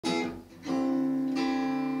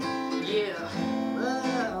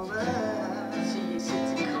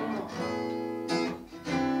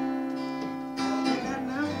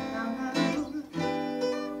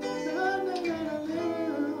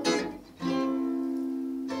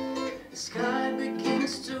The sky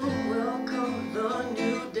begins to welcome the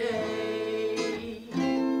new day.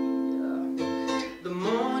 The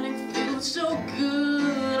morning feels so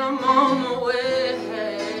good, I'm on my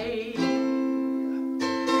way.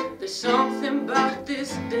 There's something about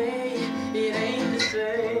this day, it ain't the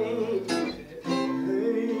same.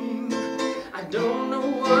 I don't know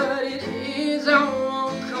what it is, I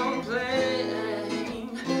won't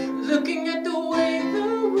complain. Looking at the way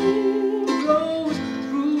the wind blows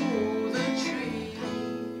through the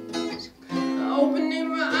trees, opening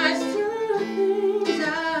my eyes to things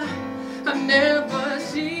I've never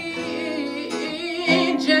seen.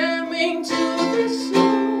 Jamming to this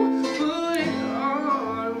song, put it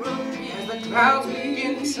on repeat. As the clouds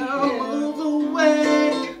begin to move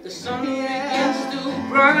away, the sun begins to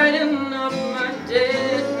brighten up my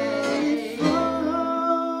day.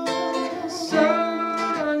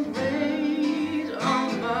 Sun rays on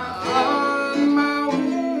my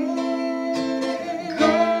way,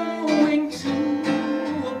 going to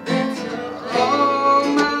a better place. All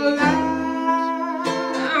my life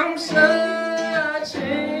I'm searching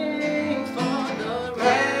for the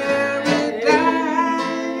paradise,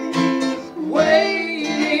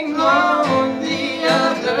 waiting on the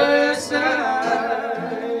other side.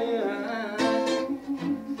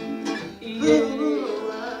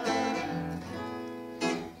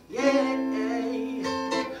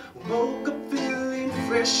 Woke up feeling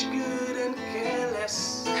fresh, good and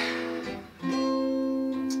careless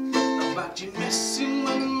about you messing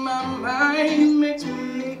with my mind. Makes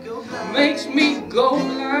me go blind. Makes me go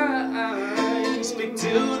blind. Speak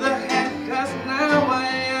to the head, 'cause now I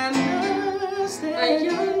understand. I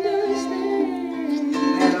understand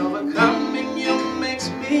that overcoming you makes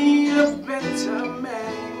me a better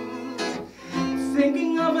man.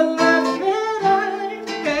 Thinking of a life that I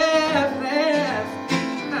have left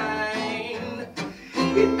behind.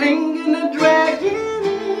 It ain't gonna drag it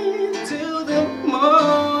into the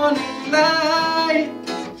morning light,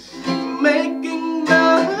 making the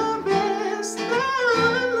best of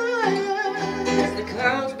life. As the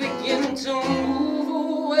clouds begin to move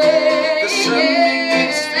away, the sun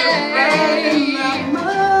begins to brighten up my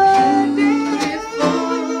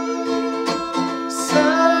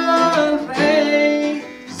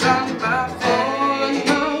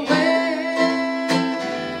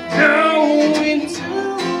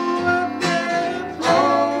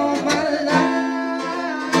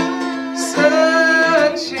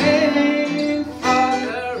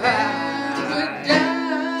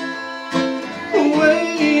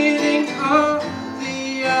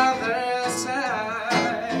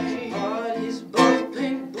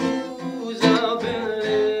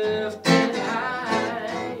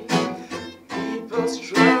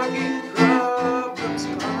struggling problems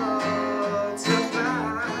multiply.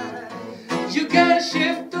 You gotta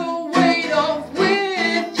shift the weight off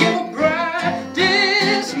with your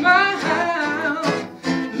brightest smile.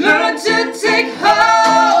 Learn to take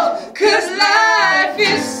hold, 'cause life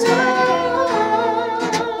is so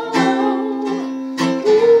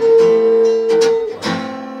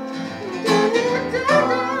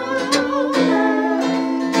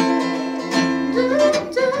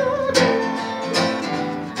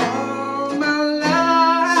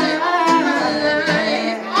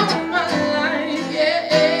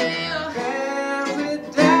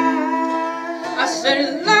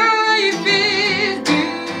life is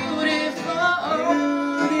beautiful,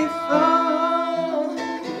 beautiful.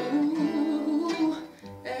 Ooh,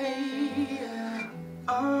 hey,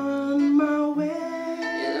 on my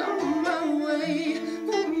way, on my way,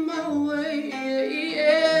 on my way,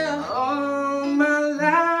 yeah. All my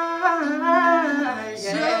life,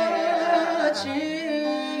 searching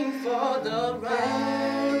for the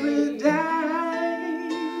paradise,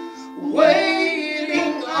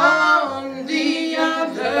 waiting on the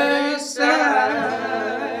other side.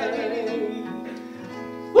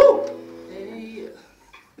 Woo! Hey.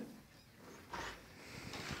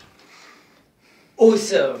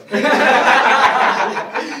 Awesome. Nice.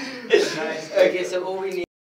 Okay, so all we need